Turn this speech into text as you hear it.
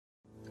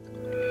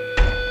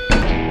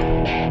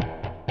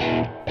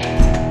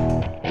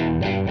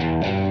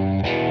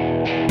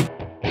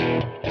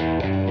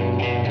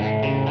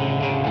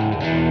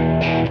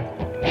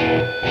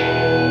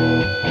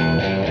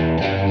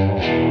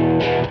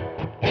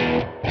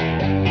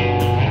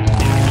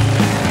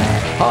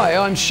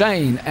I'm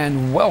Shane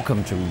and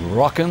welcome to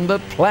Rockin The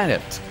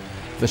Planet,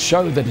 the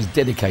show that is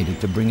dedicated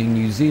to bringing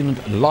New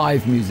Zealand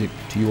live music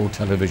to your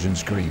television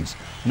screens,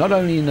 not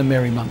only in the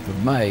merry month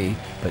of May,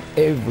 but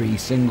every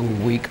single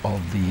week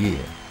of the year.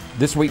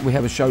 This week we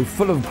have a show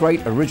full of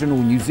great original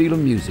New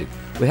Zealand music.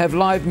 We have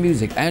live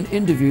music and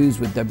interviews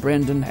with the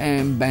Brendon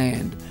Ham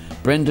Band,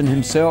 Brendon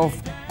himself,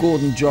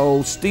 Gordon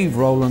Joel, Steve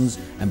Rowlands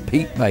and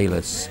Pete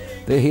Bayliss.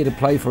 They're here to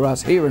play for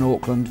us here in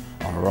Auckland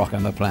on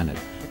Rockin The Planet.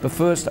 But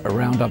first, a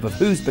roundup of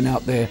who's been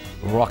out there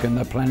rocking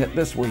the planet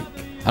this week.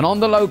 And on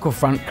the local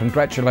front,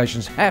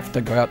 congratulations have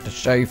to go out to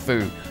Shay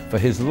Fu for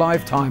his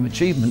Lifetime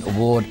Achievement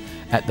Award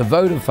at the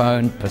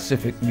Vodafone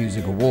Pacific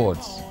Music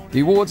Awards.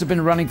 The awards have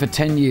been running for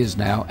 10 years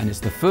now, and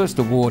it's the first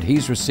award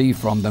he's received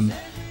from them.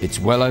 It's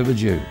well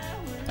overdue.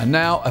 And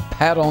now a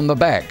pat on the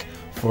back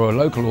for a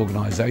local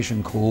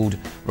organisation called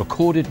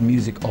Recorded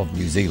Music of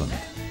New Zealand.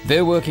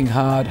 They're working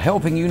hard,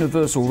 helping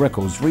Universal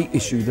Records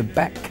reissue the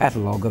back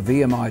catalogue of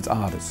EMI's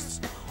artists.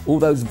 All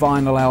those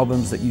vinyl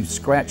albums that you've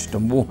scratched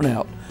and worn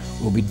out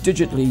will be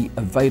digitally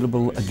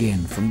available again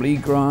from Lee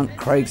Grant,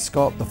 Craig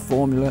Scott, The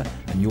Formula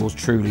and yours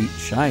truly,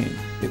 Shane.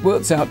 It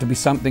works out to be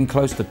something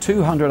close to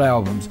 200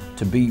 albums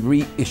to be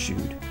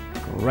reissued.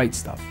 Great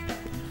stuff.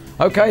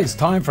 Okay, it's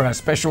time for our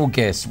special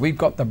guest. We've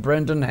got the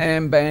Brendon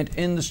Ham Band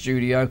in the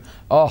studio.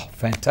 Oh,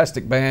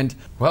 fantastic band.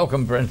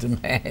 Welcome, Brendon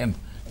Ham.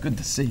 Good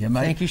to see you,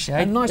 mate. Thank you, Shane.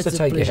 And nice to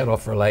take your head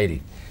off for a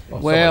lady. Oh,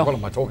 well, sorry, what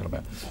am I talking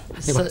about?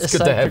 Anyway, it's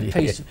good to have you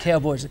piece of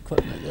Cowboys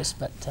equipment, this,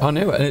 but I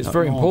know, and it's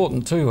very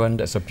important too, and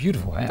it's a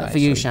beautiful house. For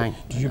you, Shane.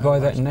 Did you buy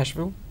that in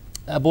Nashville?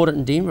 I bought it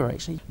in Denver,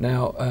 actually.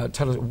 Now,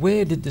 tell us,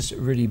 where did this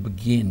really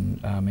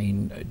begin? I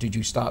mean, did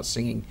you start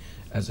singing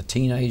as a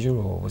teenager,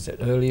 or was it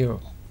earlier?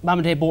 Mum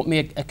and Dad bought me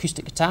an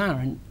acoustic guitar,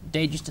 and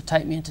Dad used to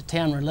take me into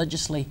town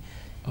religiously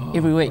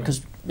every week,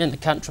 because in the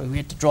country we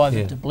had to drive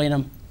into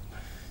Blenheim.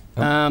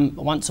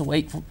 Once a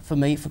week for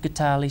me for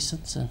guitar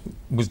lessons.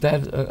 Was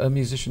Dad a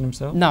musician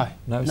himself? No,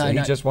 so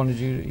he just wanted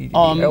you. He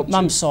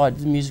Mum's side,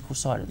 the musical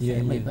side of the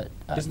family. But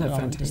isn't that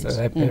fantastic?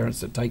 They have parents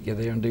that take you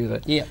there and do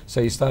that. Yeah. So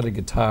you started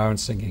guitar and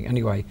singing.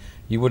 Anyway,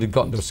 you would have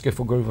gotten to a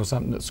skiffle groove or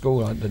something at school.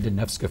 They didn't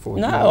have skiffle.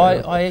 No,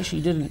 I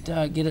actually didn't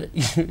get it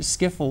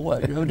skiffle.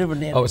 I never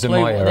had it's in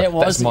my era.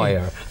 That's my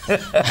era.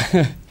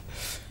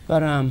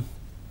 But I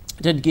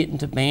did get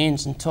into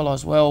bands until I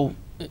was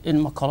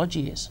in my college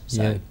years.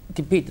 So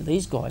compared to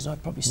these guys, I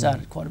probably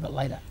started quite a bit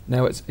later.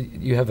 Now,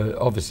 you have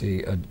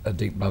obviously a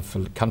deep love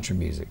for country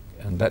music,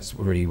 and that's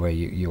really where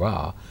you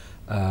are.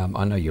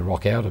 I know you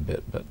rock out a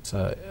bit,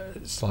 but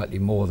slightly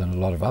more than a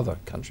lot of other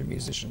country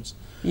musicians.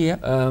 Yeah.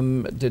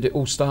 Did it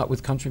all start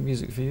with country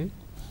music for you?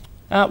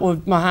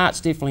 Well, my heart's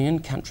definitely in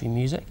country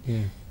music.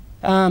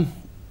 Yeah.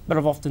 But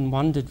I've often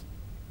wondered,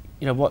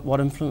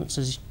 what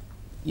influences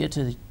you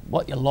to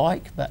what you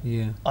like. But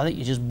I think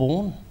you're just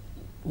born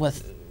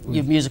with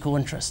your musical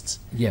interests.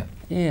 Yeah.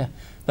 Yeah.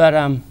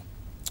 But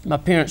my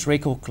parents'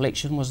 record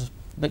collection was a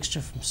mixture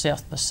from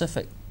South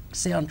Pacific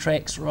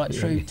soundtracks right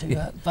through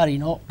to Buddy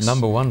Knox.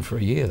 #1 for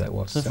a year, that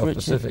was, South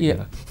Pacific.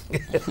 Yeah.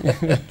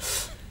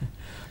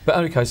 But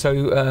okay,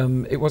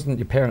 so it wasn't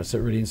your parents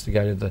that really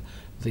instigated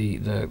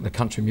the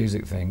country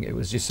music thing, it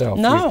was yourself.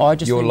 No, I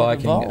just your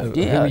liking. Who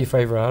were your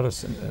favourite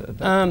artists?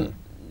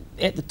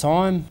 At the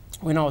time,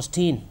 when I was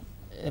 10,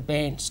 a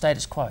band,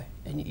 Status Quo.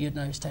 And you'd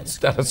know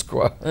Status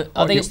Quo.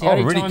 I think it's the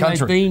only really time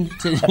they've been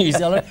to New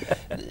Zealand.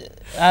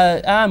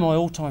 Are my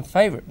all-time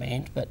favourite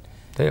band, but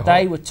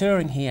they were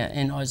touring here,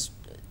 and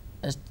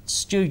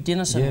Stu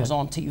Dennison was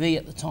on TV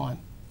at the time,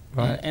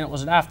 and it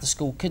was an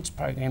after-school kids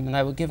program, and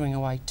they were giving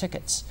away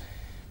tickets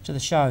to the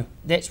show.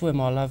 That's where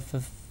my love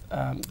of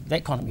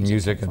that kind of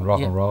music and rock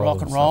and roll,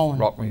 and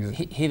rock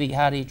music, heavy,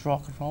 hard-edged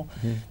rock and roll.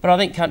 Yeah. But I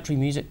think country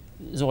music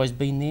has always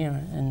been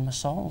there in my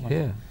soul.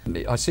 Yeah,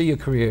 I see your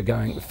career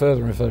going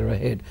further and further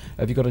ahead.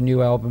 Have you got a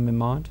new album in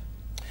mind?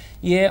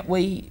 Yeah,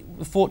 we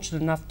were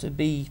fortunate enough to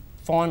be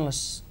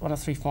finalists, one of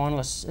 3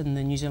 finalists in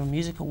the New Zealand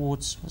Music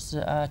Awards, was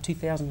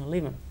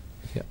 2011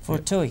 for a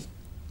tui.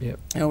 Yep.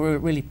 And we're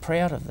really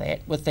proud of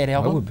that, with that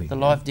album, the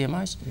live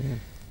demos.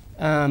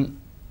 Yeah.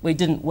 We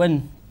didn't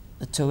win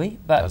the tui,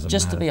 but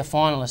just to be a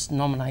finalist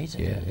nominated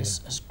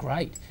is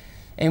great.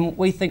 And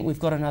we think we've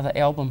got another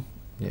album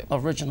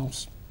of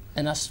originals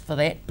in us for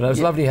that. But it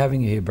was lovely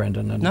having you here,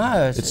 Brendon. And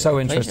no, it's so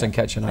interesting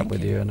catching up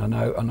with you, and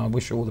I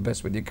wish you all the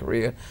best with your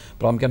career.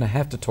 But I'm going to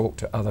have to talk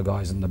to other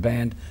guys in the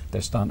band.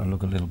 They're starting to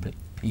look a little bit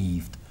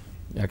peeved.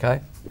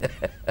 Okay?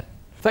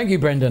 Thank you,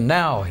 Brendon.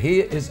 Now,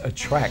 here is a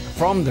track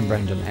from the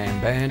Brendon Ham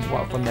Band,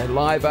 from their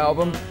live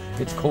album.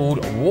 It's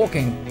called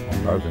Walking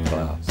on Broken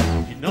Glass.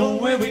 You know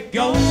where we're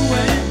going,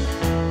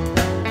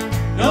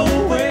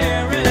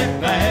 nowhere in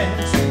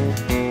advance.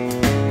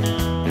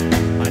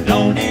 I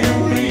don't need a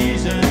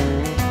reason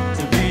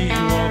to be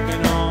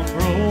walking on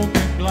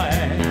broken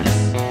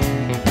glass.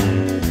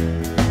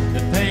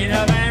 The pain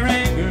of our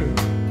anger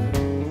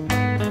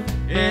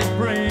is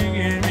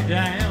bringing me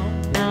down.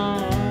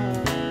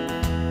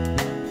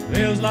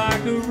 Feels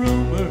like a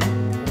rumor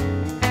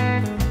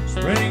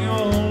spreading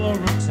all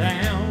over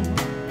town.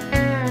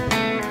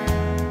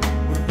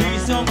 Would be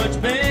so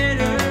much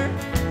better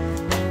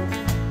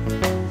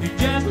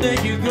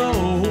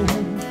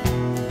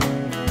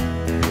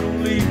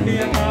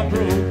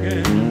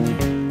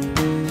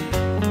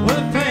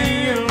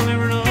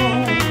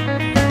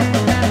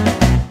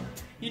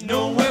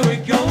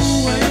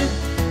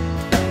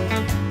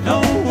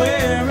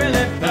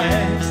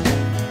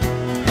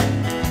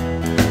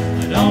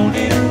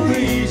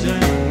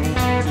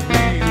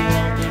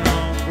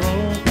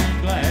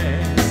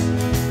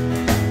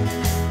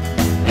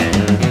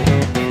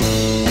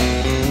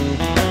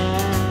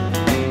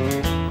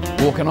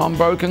Walking on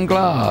Broken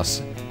Glass.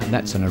 And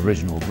that's an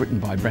original written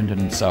by Brendon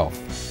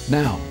himself.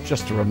 Now,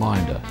 just a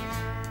reminder,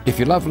 if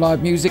you love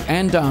live music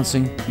and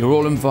dancing, you're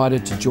all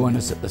invited to join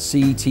us at the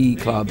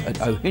CT Club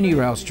at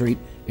O'Hinirau Street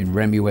in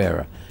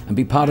Remuera and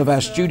be part of our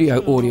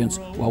studio audience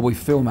while we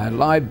film our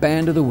live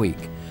band of the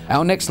week.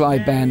 Our next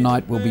live band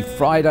night will be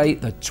Friday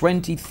the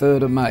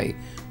 23rd of May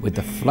with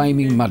the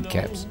Flaming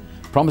Mudcaps.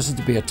 Promises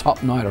to be a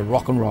top night of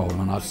rock and roll,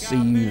 and I'll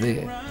see you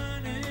there.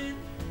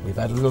 We've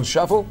had a little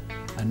shuffle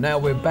and now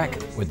we're back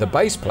with the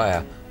bass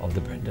player of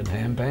the Brendon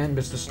Ham Band,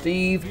 Mr.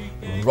 Steve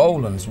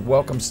Rowlands.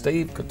 Welcome,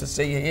 Steve. Good to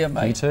see you here,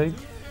 mate. You too.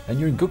 And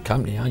you're in good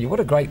company, aren't you? What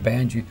a great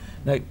band. You've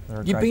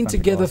been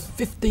together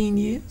 15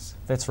 years?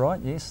 That's right,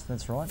 yes,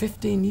 that's right.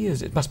 15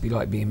 years. It must be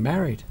like being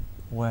married.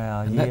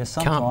 Well, and yeah,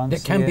 sometimes.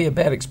 That can be a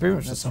bad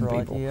experience for that's some right,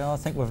 people. Yeah, I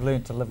think we've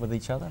learned to live with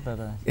each other, but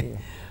yeah.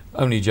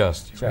 Only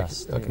just.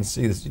 Just. I can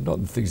see this. You're not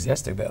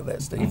enthusiastic about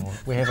that, Steve. Oh,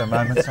 we have our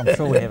moments. I'm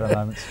sure we have our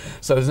moments.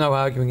 So there's no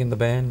arguing in the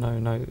band?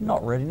 No.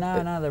 Not really.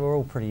 No. They were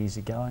all pretty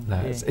easy going.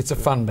 No, yeah, it's a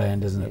fun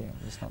band, isn't it?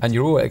 Yeah, and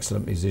you're all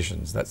excellent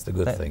musicians. That's the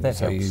good thing. That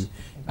so helps.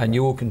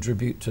 You all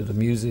contribute to the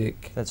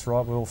music. That's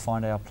right. We all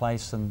find our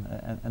place in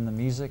the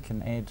music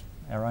and add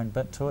our own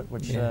bit to it,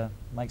 which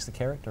makes the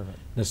character of it.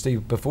 Now,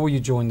 Steve, before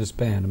you joined this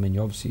band, I mean,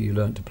 obviously you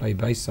learned to play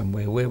bass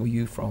somewhere. Where were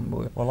you from?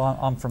 Well,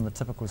 I'm from the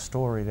typical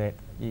story that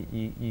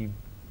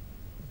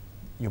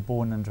you're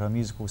born into a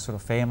musical sort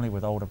of family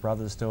with older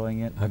brothers doing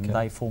it, and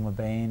they form a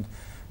band,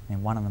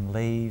 and one of them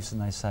leaves, and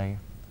they say,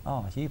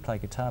 "Oh, you play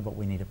guitar, but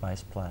we need a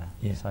bass player."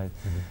 Yeah. So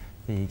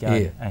there you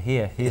go.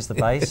 Here's the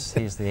bass,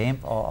 here's the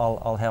amp.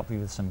 I'll help you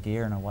with some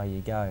gear, and away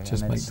you go.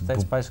 Just and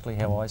that's basically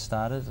how I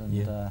started,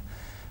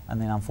 and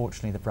then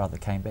unfortunately the brother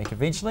came back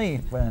eventually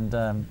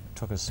and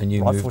took his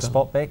rightful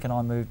spot back, and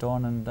I moved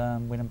on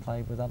and went and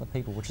played with other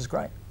people, which is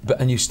great.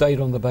 And you stayed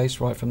on the bass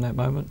right from that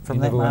moment? From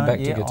you that never moment, went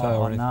back to guitar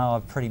or anything? No,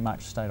 I've pretty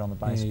much stayed on the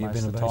bass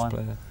most of the time.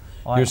 Player.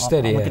 You're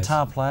steady. I'm a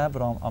guitar player,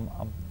 but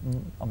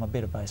I'm a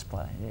better bass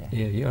player.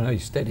 Yeah. Yeah, you're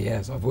steady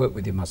as. I've worked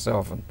with you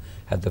myself and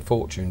had the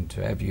fortune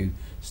to have you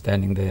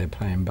standing there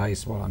playing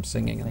bass while I'm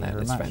singing, and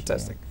it's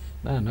fantastic.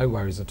 Yeah. No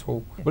worries at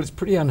all. Yeah. Well, it's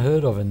pretty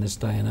unheard of in this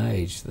day and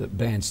age that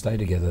bands stay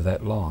together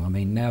that long. I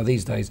mean, now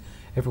these days,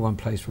 everyone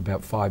plays for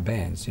about 5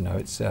 bands. You know,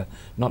 it's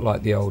not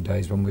like the old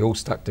days when we all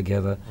stuck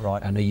together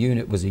and a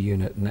unit was a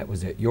unit and that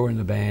was it. You're in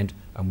the band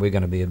and we're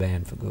going to be a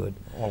band for good.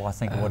 Well, I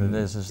think what it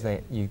is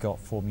that you got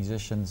 4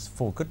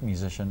 good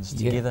musicians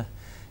together,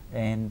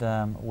 and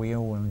we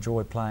all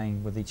enjoy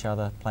playing with each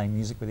other, playing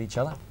music with each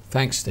other.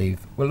 Thanks, Steve.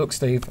 Well, look,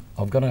 Steve,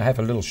 I'm going to have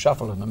a little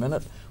shuffle in a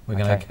minute. We're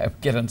going to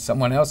get in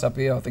someone else up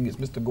here. I think it's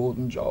Mr.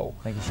 Gordon Joel.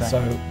 Thank you, Shane.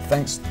 So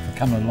thanks for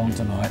coming along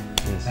tonight.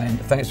 Cheers. And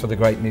thanks for the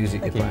great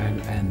music you're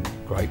playing and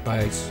great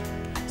bass.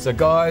 So,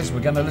 guys, we're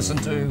going to listen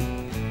to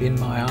In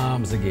My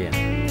Arms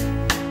Again.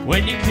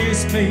 When you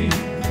kiss me,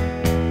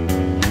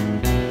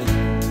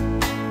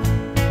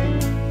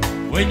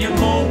 when you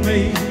hold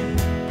me,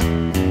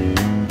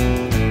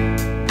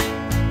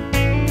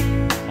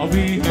 I'll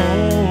be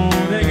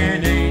holding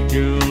an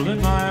angel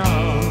in my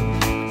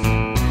arms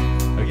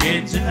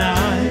again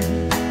tonight.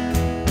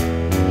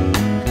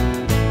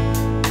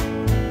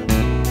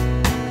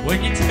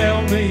 When you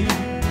tell me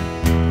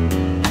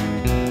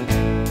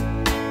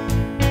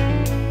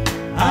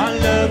I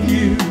love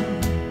you,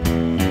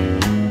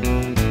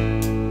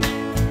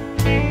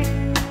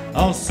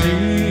 I'll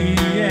see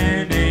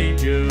an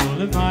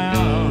angel in my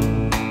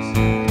arms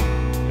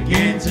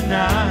again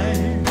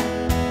tonight.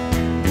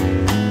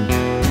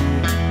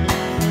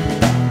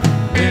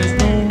 There's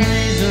no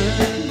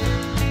reason,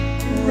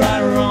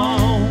 right or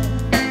wrong,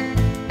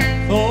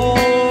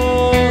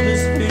 for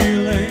this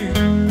feeling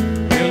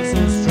feels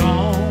so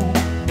strong.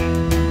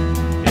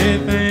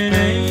 If an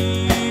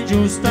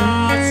angel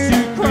starts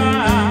to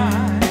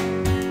cry,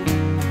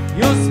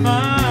 your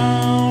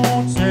smile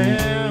won't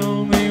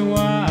tell me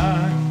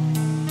why.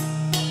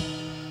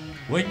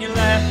 When you're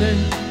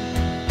laughing,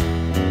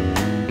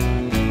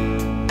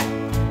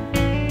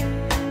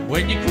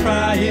 when you're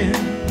crying,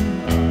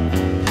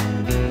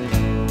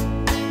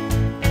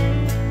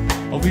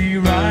 I'll be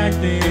right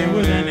there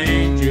with an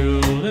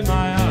angel in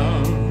my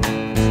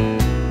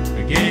arms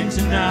again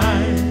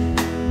tonight.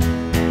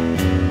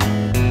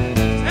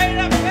 Say it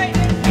up, baby.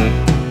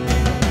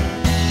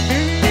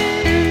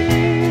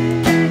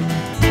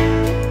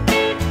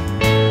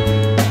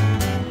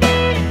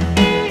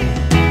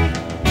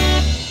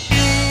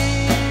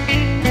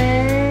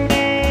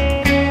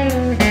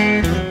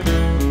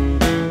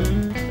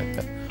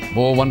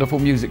 More wonderful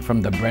music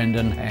from the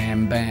Brendon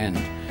Ham Band.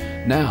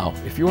 Now,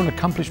 if you're an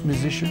accomplished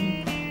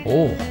musician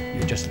or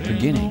you're just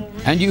beginning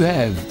and you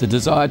have the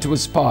desire to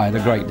aspire to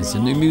greatness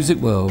in the music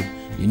world,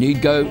 you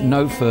need go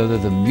no further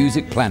than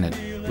Music Planet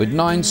with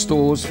 9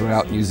 stores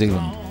throughout New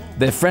Zealand.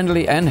 Their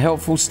friendly and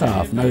helpful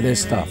staff know their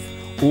stuff.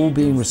 All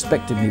being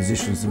respected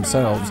musicians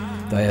themselves,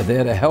 they are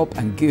there to help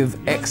and give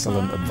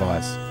excellent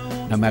advice.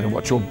 No matter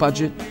what your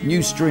budget,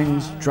 new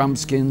strings, drum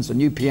skins, a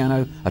new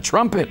piano, a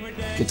trumpet,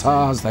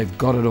 guitars, they've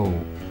got it all.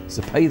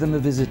 So pay them a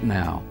visit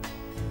now.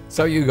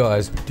 So you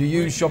guys, do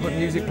you shop at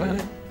Music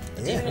Planet?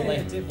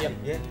 Definitely.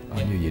 Yeah.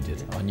 I knew you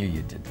did. I knew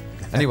you did.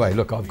 Anyway,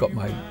 look, I've got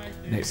my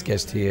next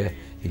guest here.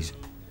 He's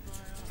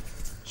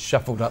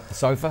shuffled up the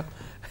sofa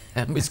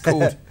and it's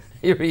called,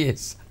 here he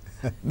is,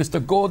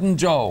 Mr. Gordon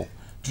Joel,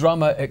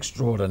 drummer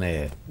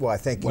extraordinaire. Why,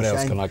 thank you, What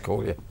else Shane. can I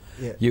call you?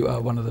 Yeah. You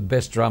are one of the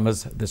best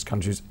drummers this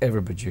country's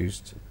ever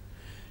produced,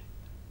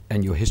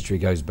 and your history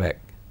goes back,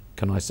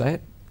 can I say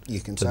it? You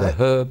can to say the it.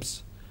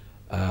 Herbs,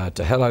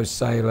 to Hello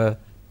Sailor,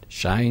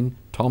 Shane,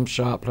 Tom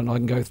Sharpland. I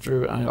can go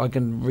through, I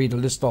can read a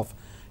list off.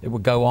 It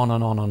would go on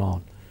and on and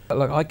on.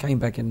 Look, I came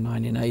back in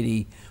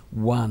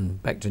 1981,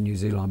 back to New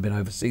Zealand. I've been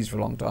overseas for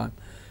a long time.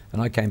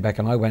 And I came back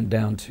and I went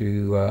down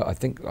to, I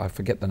think, I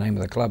forget the name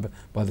of the club,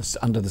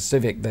 under the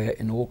Civic there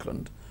in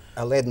Auckland.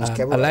 Aladdin's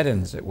Cabaret.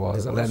 Aladdin's it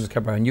was, Aladdin's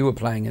Cabaret. And you were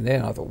playing in there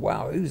and I thought,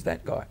 wow, who's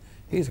that guy?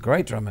 He's a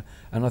great drummer.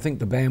 And I think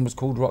the band was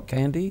called Rock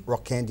Candy.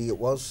 Rock Candy it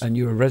was. And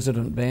you were a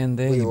resident band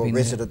there? We were a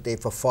resident there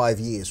for 5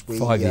 years.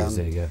 5 years,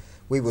 there you go.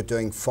 We were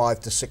doing 5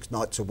 to 6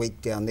 nights a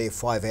week down there,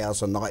 5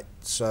 hours a night.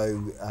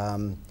 So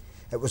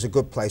it was a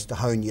good place to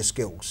hone your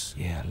skills.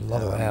 Yeah, a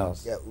lot of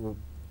hours. Yeah,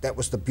 that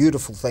was the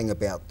beautiful thing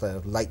about the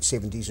late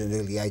 70s and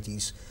early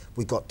 80s.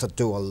 We got to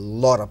do a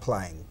lot of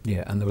playing.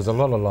 Yeah, and there was a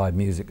lot of live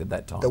music at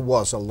that time. There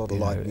was a lot of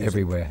live music.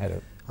 Everywhere had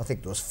it. I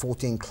think there was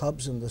 14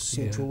 clubs in the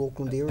central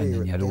Auckland area. And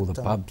then you had all the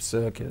time. pub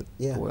circuit,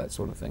 all that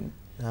sort of thing.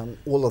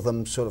 All of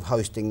them sort of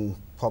hosting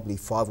probably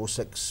 5 or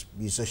 6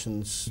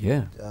 musicians.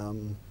 Yeah.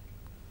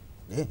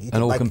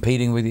 And all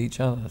competing with each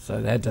other,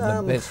 so they had to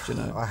the best, you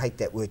know. I hate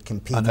that word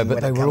competing. I know,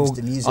 but when they it were comes all.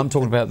 to music. I'm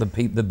talking about the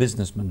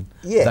businessmen.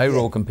 Yeah, they were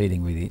all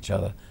competing with each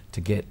other to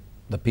get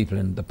the people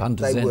in the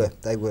punters in.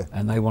 They were.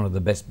 And they wanted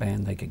the best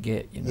band they could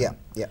get, you know. Yeah,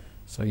 yeah.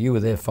 So you were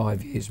there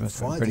 5 years, must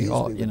have been pretty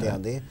hot, you know.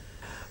 Down there.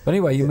 But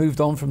anyway, you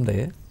moved on from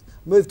there.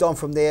 Moved on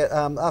from there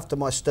after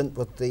my stint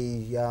with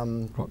the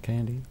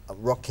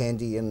Rock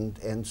Candy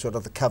and sort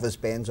of the covers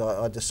bands.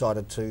 I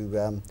decided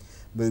to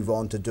move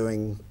on to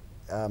doing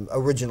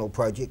original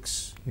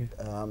projects,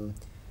 and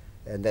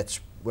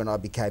that's when I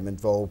became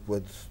involved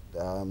with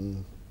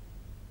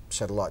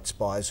Satellite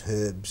Spies,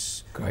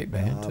 Herbs, great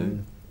band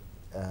too,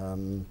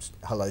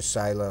 Hello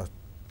Sailor,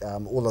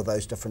 all of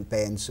those different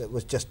bands. It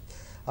was just,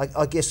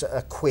 I guess,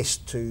 a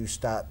quest to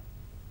start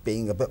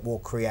being a bit more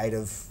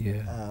creative.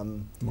 Yeah.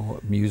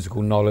 More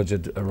musical knowledge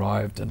had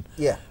arrived, and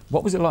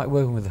what was it like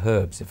working with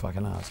Herbs, if I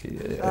can ask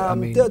you? I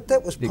mean,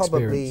 that was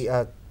probably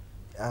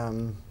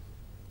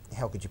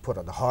how could you put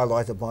it, the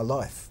highlight of my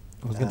life.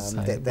 I was going to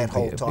say that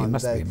whole time. It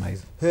must be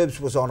amazing. Herbs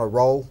was on a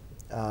roll.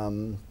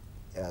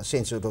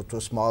 Sensitive to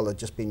a Smile had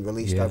just been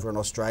released over in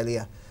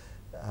Australia.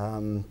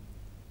 I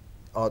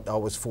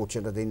was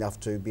fortunate enough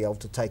to be able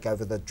to take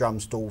over the drum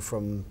stool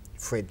from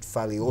Fred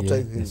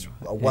Faleotu, who's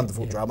a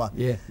wonderful drummer.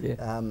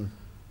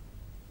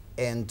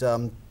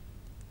 And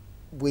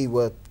we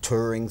were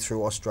touring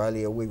through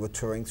Australia, we were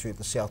touring through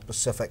the South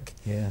Pacific,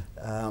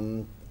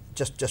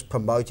 just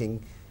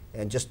promoting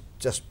and just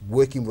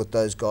working with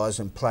those guys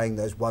and playing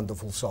those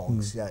wonderful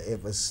songs.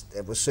 It was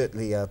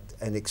certainly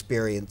an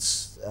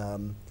experience.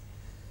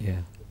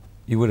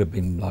 You would have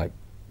been like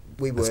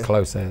as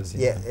close as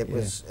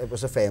it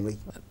was a family.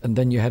 And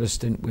then you had a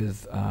stint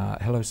with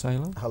Hello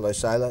Sailor. Hello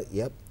Sailor,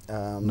 yep.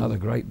 Another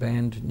great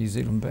band, New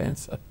Zealand band.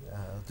 So.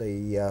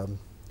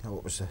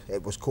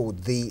 It was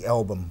called The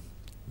Album.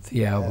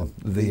 The Album.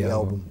 The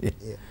Album.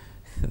 Yeah.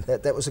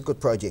 That was a good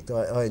project.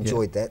 I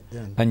enjoyed that.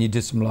 And you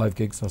did some live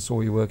gigs. I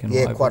saw you working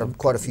live. Yeah,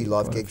 quite a few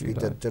live gigs. We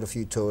did a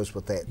few tours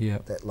with that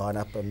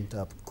lineup, and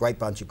great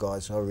bunch of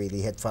guys. I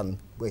really had fun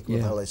working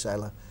with Hello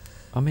Sailor.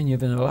 I mean,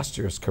 you've an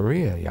illustrious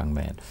career, young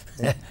man.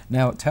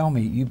 Now, tell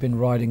me, you've been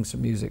writing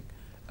some music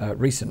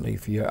recently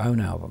for your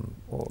own album,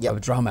 or a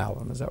drum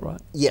album, is that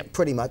right? Yeah,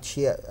 pretty much,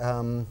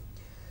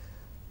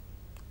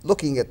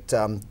 looking at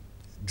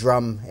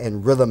drum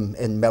and rhythm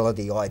and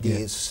melody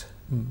ideas,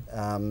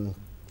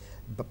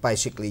 but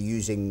basically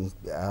using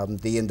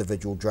the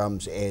individual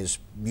drums as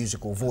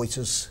musical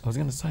voices. I was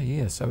going to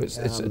say, so it's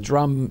a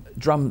singing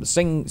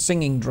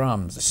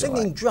drums.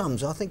 Singing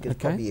drums, I think is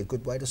probably a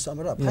good way to sum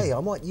it up. Hey, I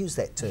might use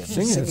that term.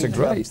 Singing, it's a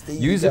great.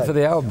 Use it for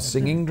the album,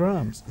 singing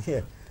drums.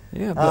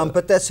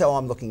 But that's how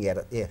I'm looking at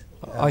it.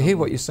 I hear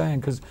what you're saying,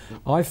 because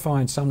I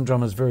find some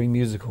drummers very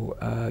musical.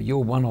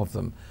 You're one of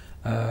them.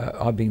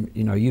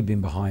 You've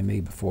been behind me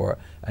before,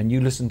 and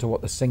you listen to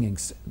what the singer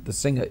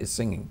is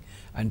singing,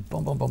 and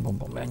boom, boom, boom, boom,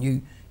 boom, and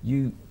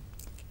you,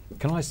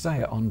 can I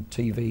say it on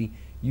TV?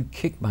 You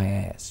kick my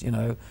ass,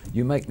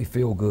 you make me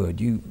feel good.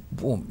 You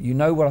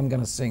know what I'm going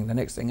to sing the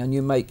next thing, and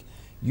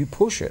you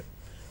push it.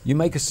 You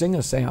make a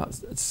singer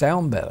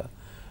sound better,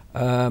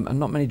 and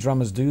not many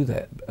drummers do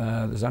that.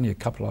 There's only a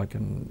couple I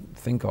can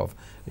think of.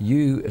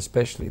 You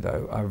especially,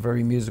 though, are a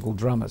very musical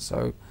drummer,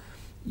 so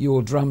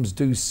your drums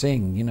do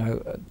sing,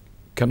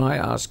 Can I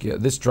ask you,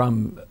 this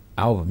drum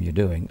album you're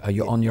doing, are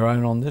you on your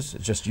own on this?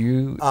 It's just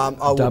you I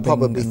will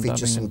probably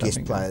feature some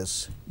guest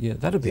players. Yeah,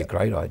 that'd be a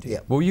great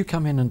idea. Well, you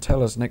come in and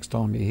tell us next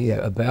time you're here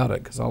about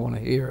it, because I want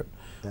to hear it.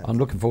 I'm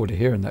looking forward to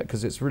hearing that,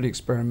 because it's really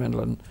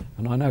experimental, and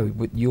I know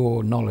with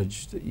your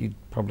knowledge that you'd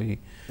probably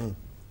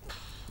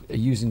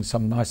using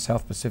some nice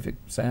South Pacific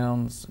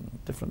sounds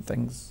and different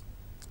things?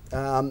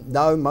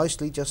 No,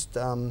 mostly just,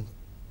 how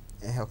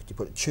could you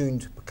put it,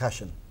 tuned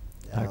percussion,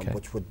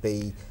 which would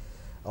be,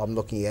 I'm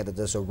looking at it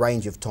as a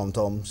range of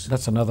tom-toms.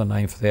 That's another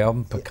name for the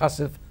album,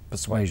 Percussive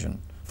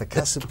Persuasion.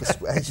 Percussive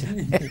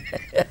Persuasion.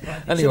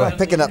 Anyway. So I'm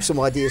picking up some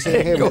ideas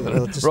here.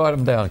 Write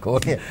them down,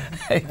 Gordon. Yeah.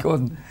 Hey,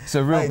 Gordon, it's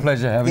a real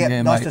pleasure having you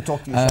here, nice mate. to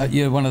talk to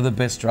you, You're one of the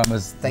best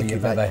drummers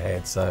we've ever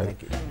had, so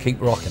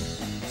keep rocking.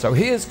 So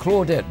here's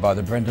Claudette by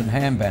the Brendon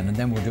Ham Band, and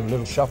then we'll do a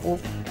little shuffle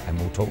and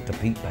we'll talk to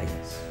Pete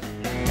Bates.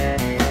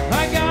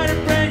 I got a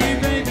brand new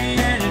baby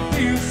and it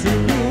feels so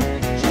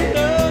good. She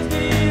loves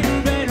me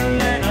even better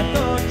than I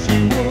thought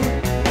she would.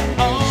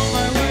 On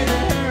my way to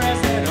her I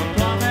said I'll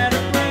come at a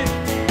break.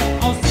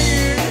 I'll see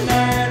her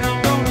tonight, I'm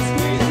gonna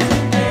squeeze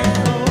it in.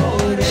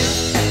 Claudette,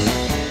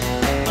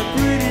 a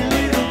pretty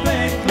little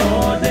thing,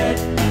 Claudette.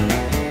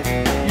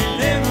 You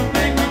never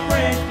make me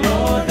break,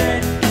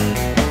 Claudette.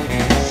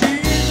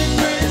 She's the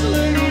greatest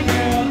little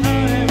girl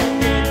I'll ever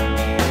get.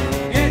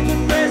 Get the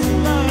best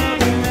love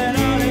that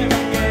I'll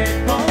ever get,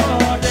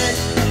 Claudette.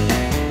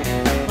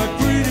 A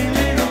pretty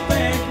little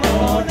thing,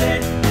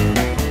 Claudette.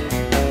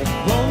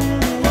 Whoa,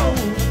 whoa,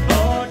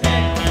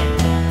 Claudette.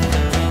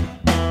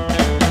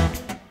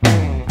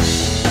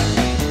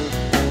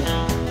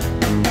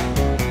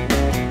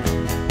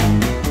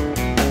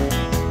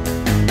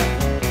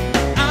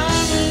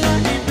 I'm a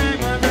lucky man,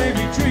 my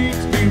baby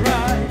treats me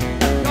right.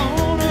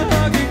 Gonna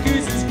hug and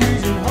kiss and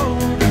squeeze and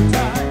hold her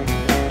tight.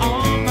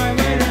 On my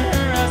way to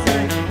her, I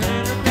say,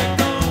 let her be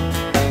gone.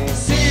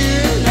 See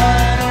her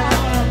tonight, I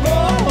wanna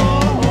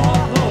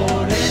roll,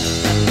 Claudette.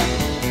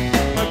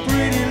 My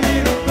pretty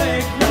little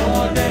thing,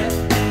 Claudette.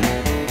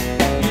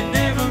 You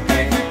never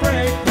make me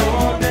break,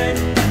 Claudette.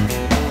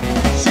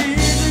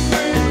 She's the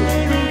greatest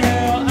little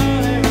girl I'll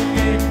ever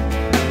get.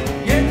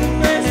 Get the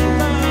best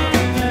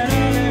love that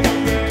I'll ever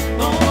get,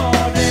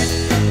 Claudette.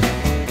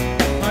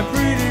 My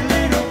pretty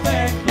little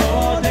thing,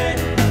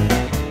 Claudette.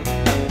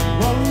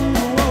 Whoa,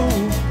 whoa,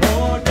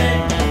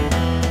 Claudette.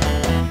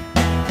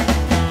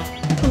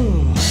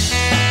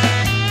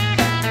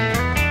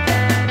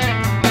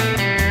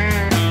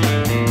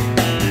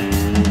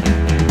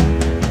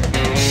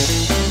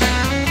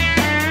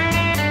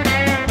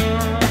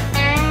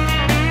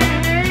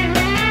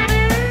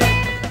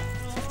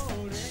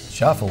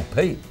 Shuffle,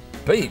 Pete.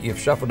 Pete, you've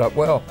shuffled up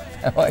well.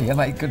 How are you,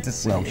 mate? Good to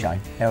see you. Well,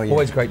 Shane, how are you?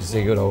 Always great to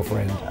see a good old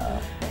friend.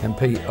 And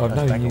Pete, I've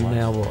known you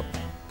now, what?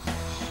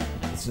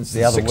 Since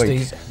The other 60s?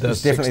 week. The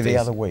It's definitely the 60s.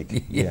 other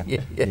week. Yeah.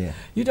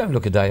 You don't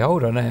look a day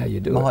older now, you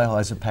do. My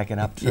eyes are packing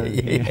up too.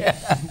 Yeah.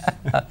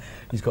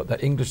 He's got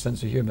that English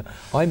sense of humour.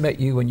 I met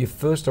you when you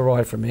first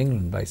arrived from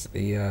England,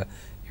 basically. You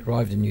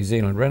arrived in New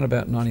Zealand around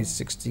about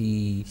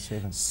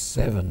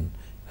 1967,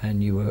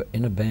 and you were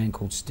in a band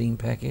called Steam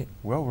Packet.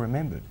 Well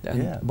remembered.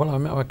 And, Yeah.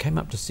 well, I came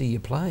up to see you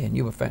play, and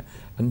you were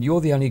and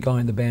you're the only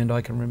guy in the band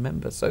I can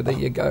remember. So there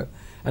you go.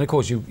 And of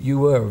course, you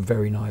were a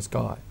very nice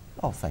guy.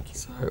 Oh, thank you.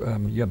 So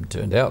you haven't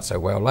turned out so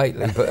well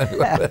lately, but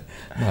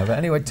no. But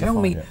anyway, tell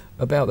me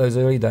about those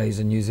early days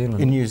in New Zealand.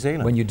 In New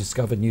Zealand, when you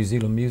discovered New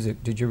Zealand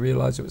music, did you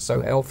realise it was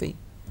so healthy?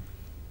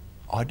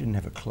 I didn't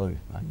have a clue,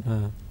 mate.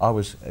 No. I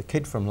was a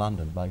kid from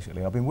London,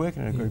 basically. I've been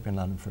working in a group in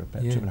London for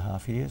about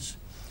 2.5 years.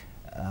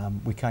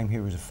 We came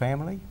here as a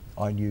family.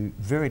 I knew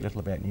very little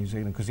about New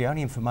Zealand because the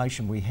only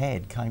information we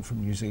had came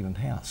from New Zealand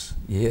House.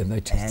 Yeah, and they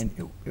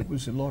it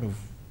was a lot of.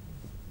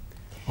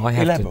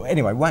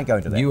 Anyway, we won't go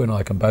into that. You and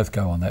I can both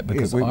go on that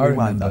because I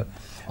remember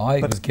I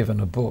was given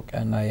a book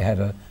and they had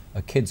a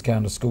kids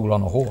going to school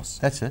on a horse.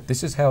 That's it.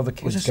 This is how the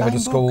kids go to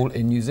school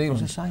in New Zealand.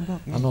 It was the same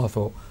book. Yeah. And I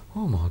thought,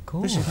 oh my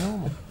God, this is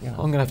normal. You know.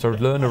 I'm going to have to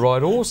learn to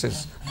ride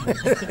horses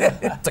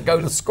to go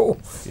to school.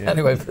 Yeah.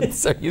 Anyway,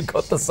 so you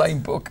got the same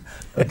book.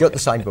 I got the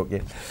same book,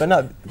 yeah. But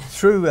no,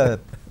 through a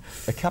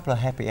couple of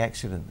happy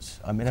accidents,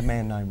 I met a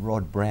man named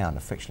Rod Brown,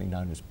 affectionately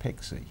known as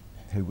Pixie,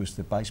 who was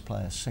the bass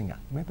player singer.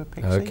 Remember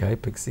Pixie? Okay,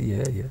 Pixie,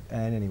 yeah.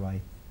 And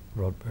anyway,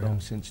 Rod Brown, long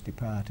since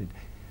departed.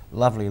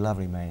 Lovely,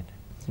 lovely man.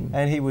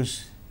 And he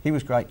was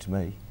great to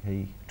me.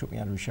 He took me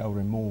under his shoulder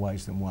in more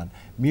ways than one.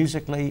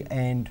 Musically,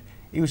 and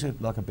he was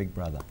like a big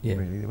brother,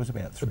 really. There was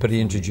about 3 But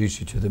he introduced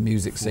you to the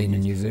music scene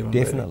in New Zealand.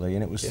 Definitely, really.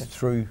 And it was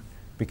through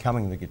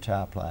becoming the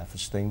guitar player for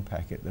Steam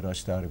Packet that I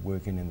started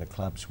working in the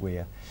clubs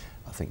where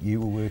I think you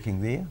were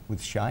working there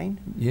with Shane.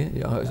 Yeah,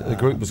 the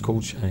group was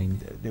called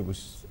Shane. There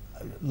was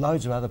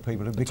loads of other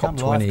people who've the become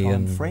top 20 lifetime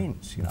and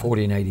friends. You know.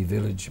 1480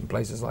 Village and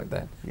places like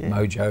that. Yeah.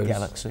 Mojo's.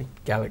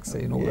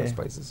 Galaxy and all those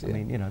places, I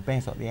mean, you know,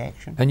 bands like The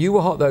Action. And you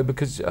were hot though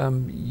because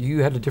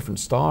you had a different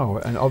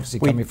style, and obviously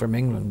coming from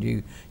England,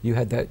 you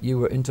had that, you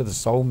were into the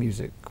soul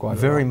music quite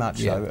very a lot.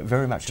 much so,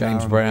 very much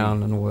James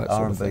Brown and all that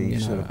sort of R&B thing.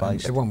 sort of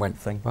based everyone went,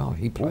 thing. wow,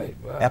 he played.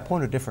 Our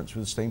point of difference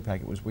with the Steam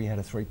Packet was we had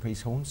a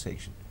 3-piece horn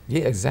section.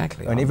 Yeah,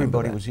 exactly. And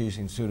everybody was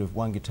using sort of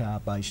one guitar,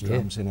 bass,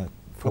 drums, and a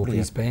probably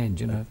 4-piece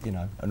band, you know.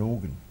 An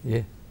organ.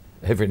 Yeah.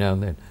 Every now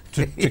and then.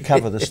 to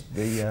cover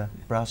the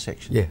brass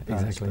section. Yeah,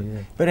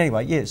 exactly. But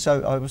anyway,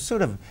 so I was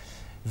sort of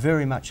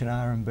very much an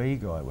R&B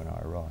guy when I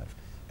arrived,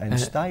 and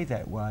stayed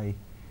that way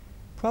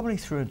probably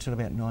through until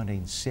about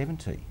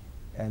 1970.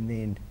 And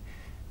then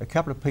a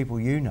couple of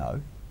people you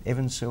know,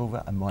 Evan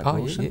Silver and Mike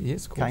Wilson,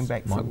 yes, of course. came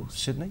back from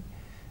Sydney,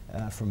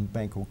 from a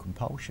band called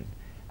Compulsion,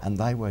 and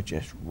they were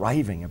just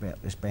raving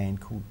about this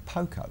band called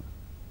Poco.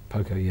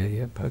 Poco,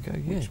 Poco,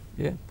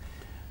 yeah.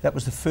 That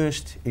was the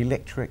first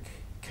electric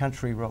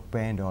country rock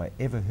band I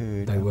ever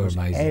heard. They were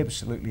amazing.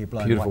 Absolutely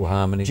blown away. Beautiful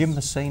harmonies. Jim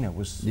Messina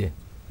was... Yeah,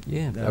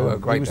 they were a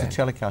great band. He was the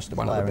Telecaster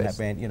player in that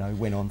band, you know,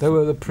 went on... They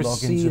were the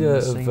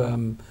preceder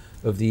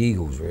of the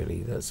Eagles,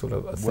 really. That sort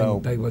of thing. Well,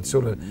 they were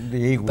sort of... The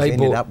Eagles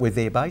ended up with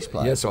their bass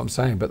player. Yeah, that's what I'm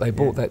saying, but they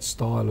brought that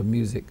style of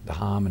music, the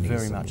harmonies.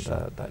 Very much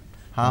so.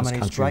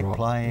 Harmonies, great rock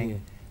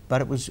playing,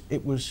 but it was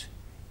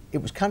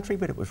country,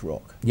 but it was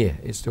rock. Yeah,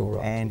 it's still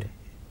rock. And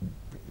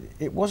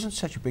it wasn't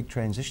such a big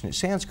transition. It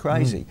sounds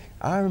crazy.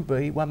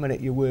 R&B, 1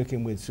 minute you're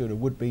working with sort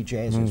of would-be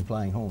jazzers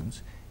playing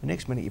horns, the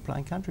next minute you're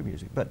playing country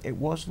music. But it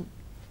wasn't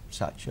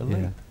such a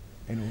leap,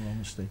 in all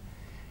honesty.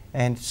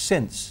 And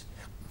since,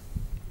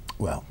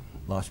 well,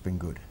 life's been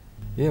good.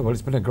 Yeah, well,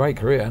 it's been a great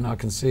career, and I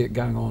can see it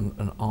going on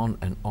and on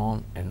and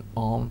on and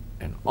on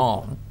and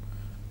on.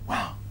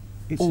 Wow.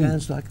 It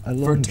sounds like a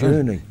long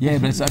journey. Yeah,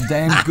 but it's a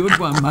damn good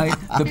one, mate.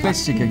 The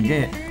best you can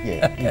get.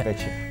 Yeah, you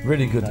betcha.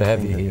 Really good to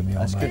have you here,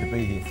 Mel. It's good to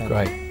be here.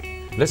 Thank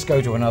you. Let's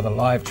go to another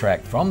live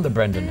track from the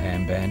Brendon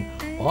Ham Band.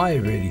 I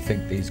really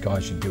think these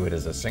guys should do it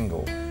as a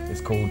single.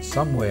 It's called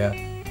Somewhere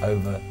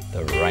Over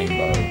the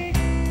Rainbow.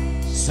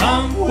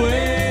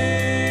 Somewhere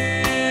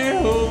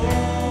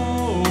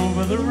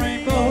over the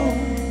rainbow,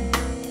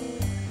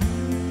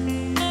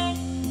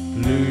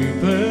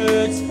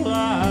 bluebirds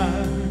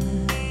fly.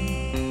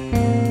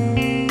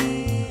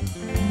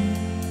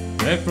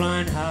 They're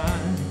flying high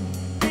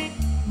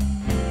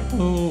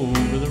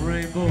over the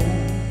rainbow.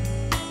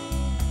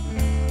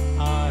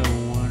 I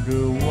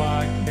wonder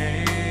why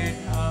can't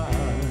I?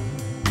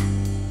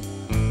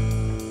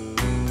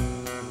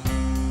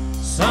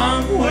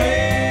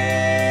 Somewhere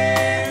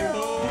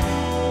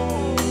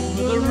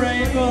over the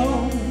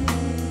rainbow,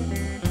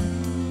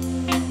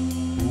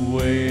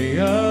 way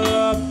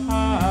up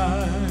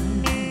high,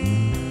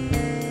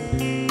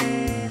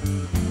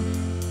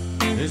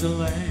 there's a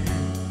land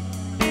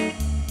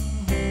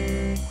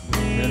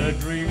that I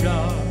dreamed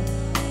of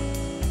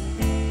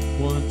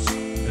once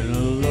in a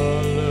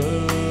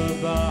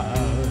lullaby.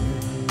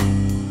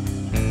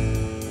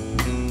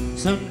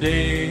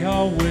 Someday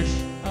I'll wish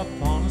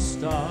upon a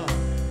star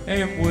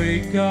and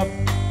wake up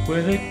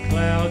where the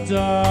clouds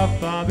are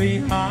far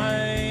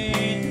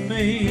behind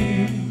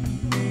me,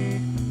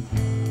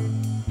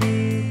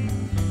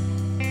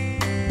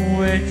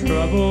 where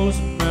troubles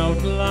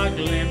melt like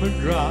lemon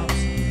drops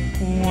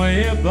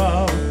way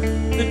above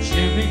the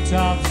chimney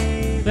tops.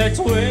 That's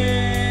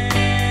where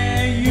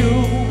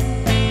you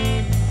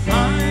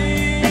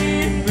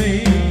find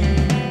me.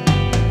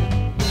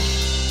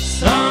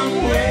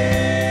 Somewhere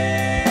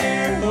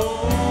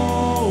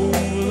over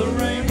the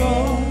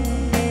rainbow,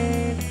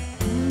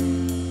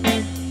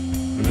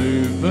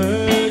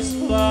 bluebirds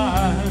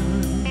fly.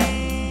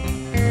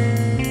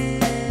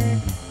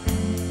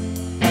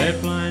 They're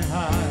flying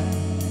high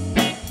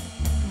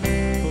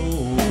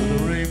over the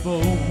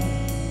rainbow.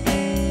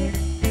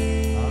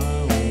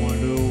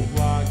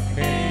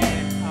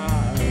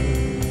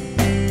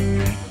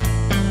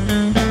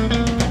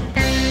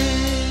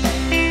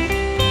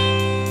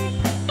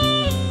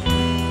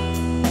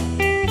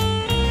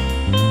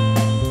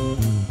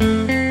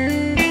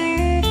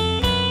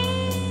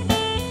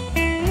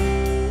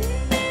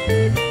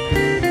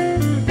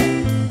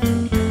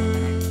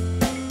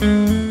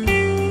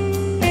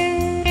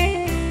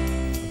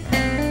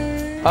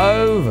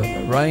 Over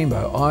the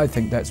Rainbow. I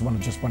think that's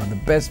just one of the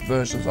best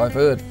versions I've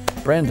heard.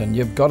 Brendon,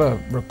 you've got to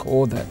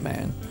record that,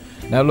 man.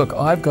 Now look,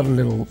 I've got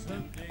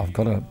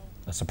a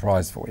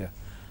surprise for you.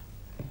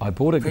 I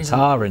bought a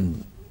guitar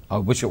and I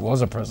wish it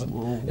was a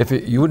present. If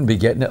you wouldn't be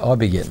getting it, I'd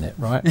be getting it,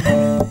 right?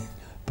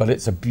 But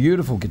it's a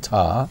beautiful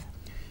guitar.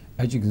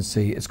 As you can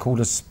see, it's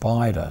called a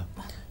Spider.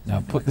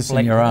 Now put this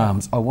in your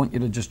arms. I want you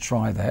to just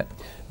try that.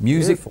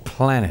 Music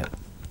Planet.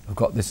 I've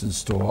got this in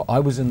store. I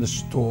was in the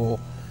store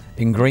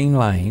in Green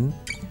Lane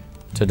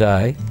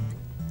today,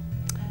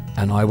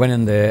 and I went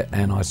in there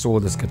and I saw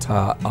this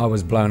guitar. I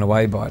was blown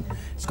away by it.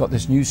 It's got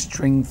this new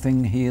string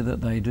thing here that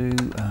they do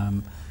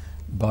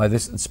by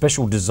this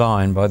special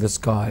design by this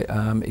guy.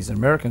 He's an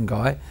American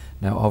guy.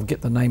 Now I'll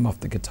get the name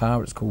off the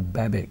guitar. It's called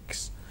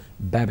Babix.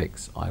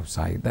 Babix, I would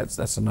say.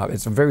 That's enough.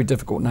 It's a very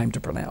difficult name to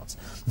pronounce.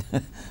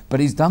 But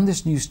he's done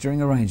this new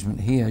string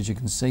arrangement here, as you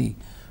can see,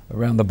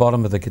 around the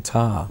bottom of the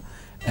guitar.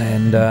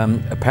 And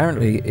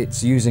apparently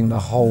it's using the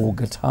whole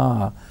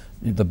guitar,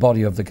 the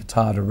body of the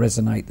guitar, to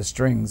resonate the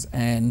strings.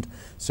 And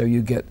so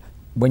you get,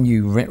 when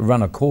you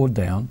run a chord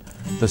down,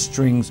 the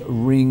strings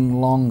ring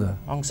longer.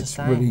 Long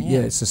sustain, really,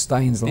 it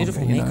sustains longer.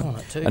 Beautiful neck on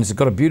it too. And it's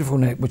got a beautiful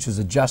neck which is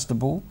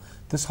adjustable.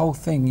 This whole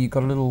thing, you've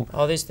got a little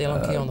there's the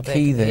Allen key on the back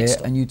key there,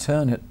 and you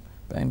turn it,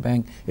 bang,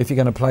 bang. If you're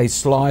going to play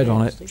slide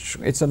on it,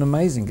 it's an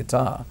amazing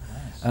guitar.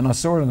 And I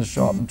saw it in the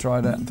shop and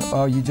tried it and thought,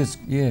 oh, look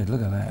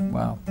at that,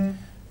 wow.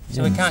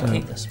 So we can't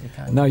keep this. We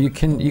can't. No, you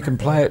can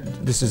play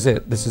it. This is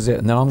it,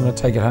 and then I'm going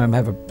to take it home,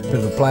 have a bit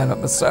of a play on it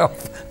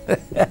myself,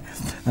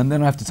 and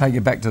then I have to take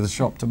it back to the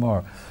shop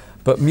tomorrow.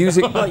 But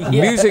music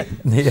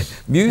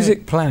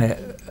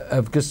Planet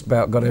have just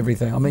about got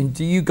everything. I mean,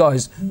 do you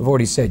guys have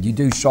already said you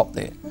do shop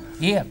there?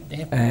 Yeah,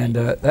 definitely. And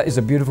that is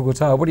a beautiful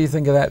guitar. What do you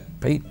think of that,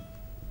 Pete?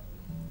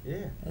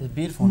 Yeah, there's a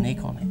beautiful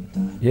neck on it.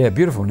 Yeah,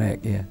 beautiful neck.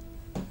 Yeah.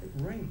 It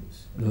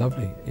rings.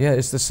 Lovely. Yeah,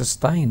 it's the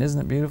sustain, isn't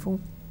it beautiful?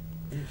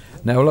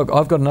 Now look,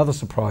 I've got another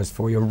surprise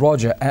for you.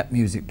 Roger at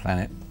Music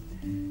Planet.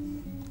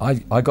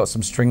 I got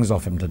some strings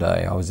off him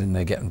today. I was in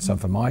there getting some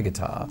for my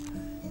guitar.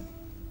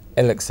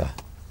 Elixir,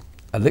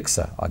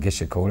 I guess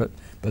you call it.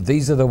 But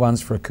these are the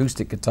ones for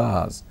acoustic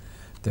guitars.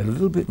 They're a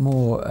little bit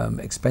more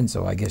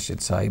expensive, I guess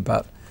you'd say,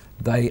 but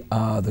they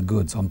are the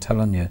goods, I'm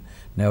telling you.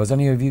 Now, has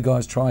any of you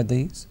guys tried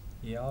these?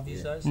 Yeah, I've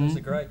used those. Those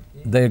are great.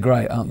 Yeah. They're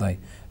great, aren't they?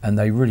 And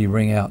they really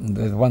ring out, and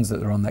they're the ones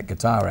that are on that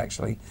guitar,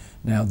 actually.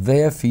 Now,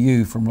 they're for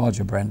you from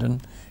Roger,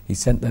 Brendon. He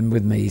sent them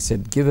with me. He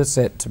said, give a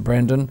set to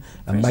Brendon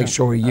and make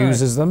sure he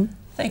uses them.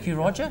 Thank you,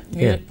 Roger.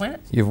 Music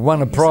Planet. You've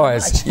won a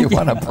prize. You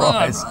won a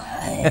prize.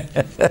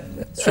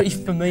 3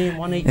 for me and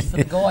 1 each for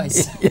the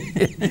guys.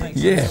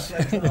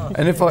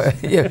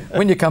 And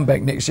when you come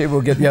back next year,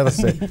 we'll get the other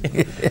set.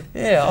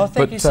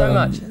 Thank you so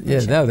much.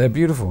 No, they're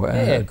beautiful.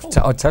 Cool.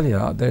 I tell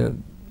you,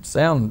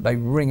 they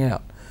ring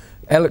out.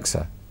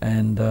 Elixir,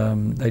 and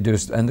they do,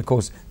 and of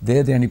course,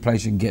 they're the only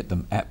place you can get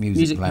them at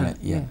Music Planet.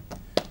 Yeah.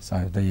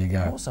 So there you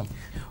go. Awesome.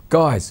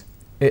 Guys,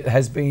 it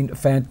has been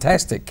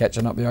fantastic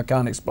catching up with you. I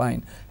can't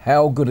explain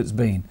how good it's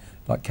been.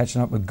 Like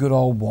catching up with good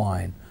old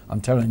wine.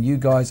 I'm telling you,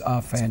 guys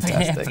are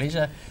fantastic. It's been a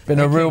pleasure. Been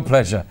a real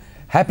pleasure.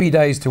 Happy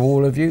days to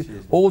all of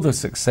you. All the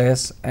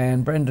success.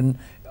 And Brendon,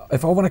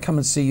 if I want to come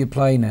and see you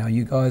play now,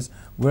 you guys,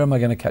 where am I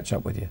going to catch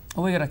up with you?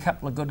 Well, we've got a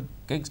couple of good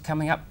gigs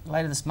coming up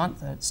later this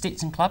month at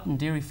Stetson Club in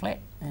Dairy Flat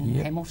in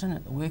Hamilton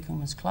at the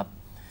Workingmen's Club.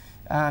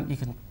 You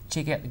can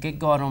check out the gig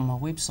guide on my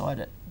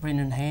website at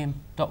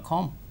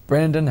brendonham.com.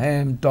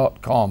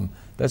 brendonham.com.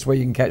 That's where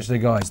you can catch the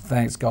guys.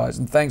 Thanks, guys.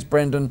 And thanks,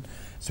 Brendon.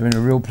 It's been a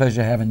real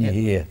pleasure having you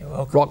here. You're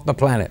welcome. Rock the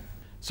Planet.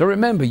 So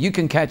remember, you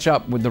can catch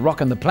up with the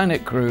Rockin the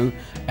Planet crew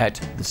at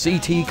the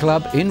CT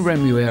Club in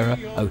Remuera,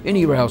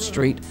 O'Hinny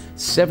Street,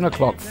 7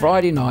 o'clock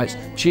Friday nights.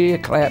 Cheer,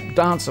 clap,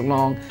 dance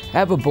along,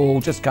 have a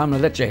ball, just come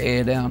and let your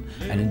hair down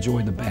and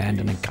enjoy the band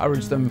and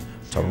encourage them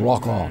to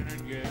rock on.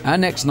 Our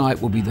next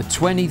night will be the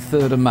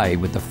 23rd of May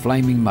with the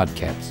Flaming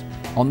Mudcaps.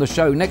 On the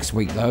show next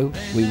week, though,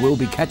 we will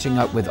be catching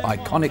up with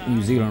iconic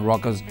New Zealand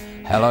rockers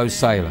Hello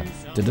Sailor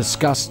to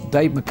discuss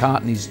Dave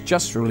McCartney's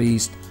just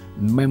released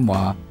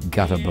memoir,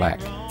 Gutter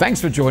Black.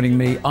 Thanks for joining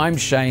me. I'm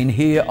Shane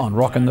here on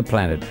Rockin the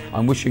Planet.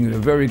 I'm wishing you a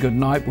very good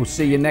night. We'll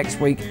see you next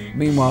week.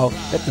 Meanwhile,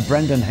 let the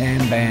Brendon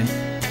Ham Band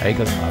take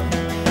us home.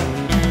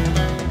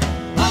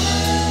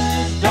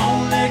 Mamas,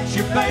 don't let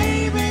your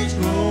babies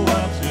grow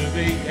up to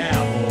be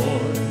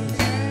cowboys.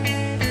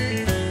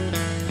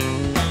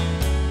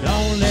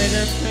 Don't let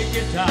them pick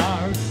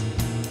guitars,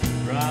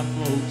 drive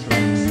old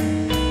trucks.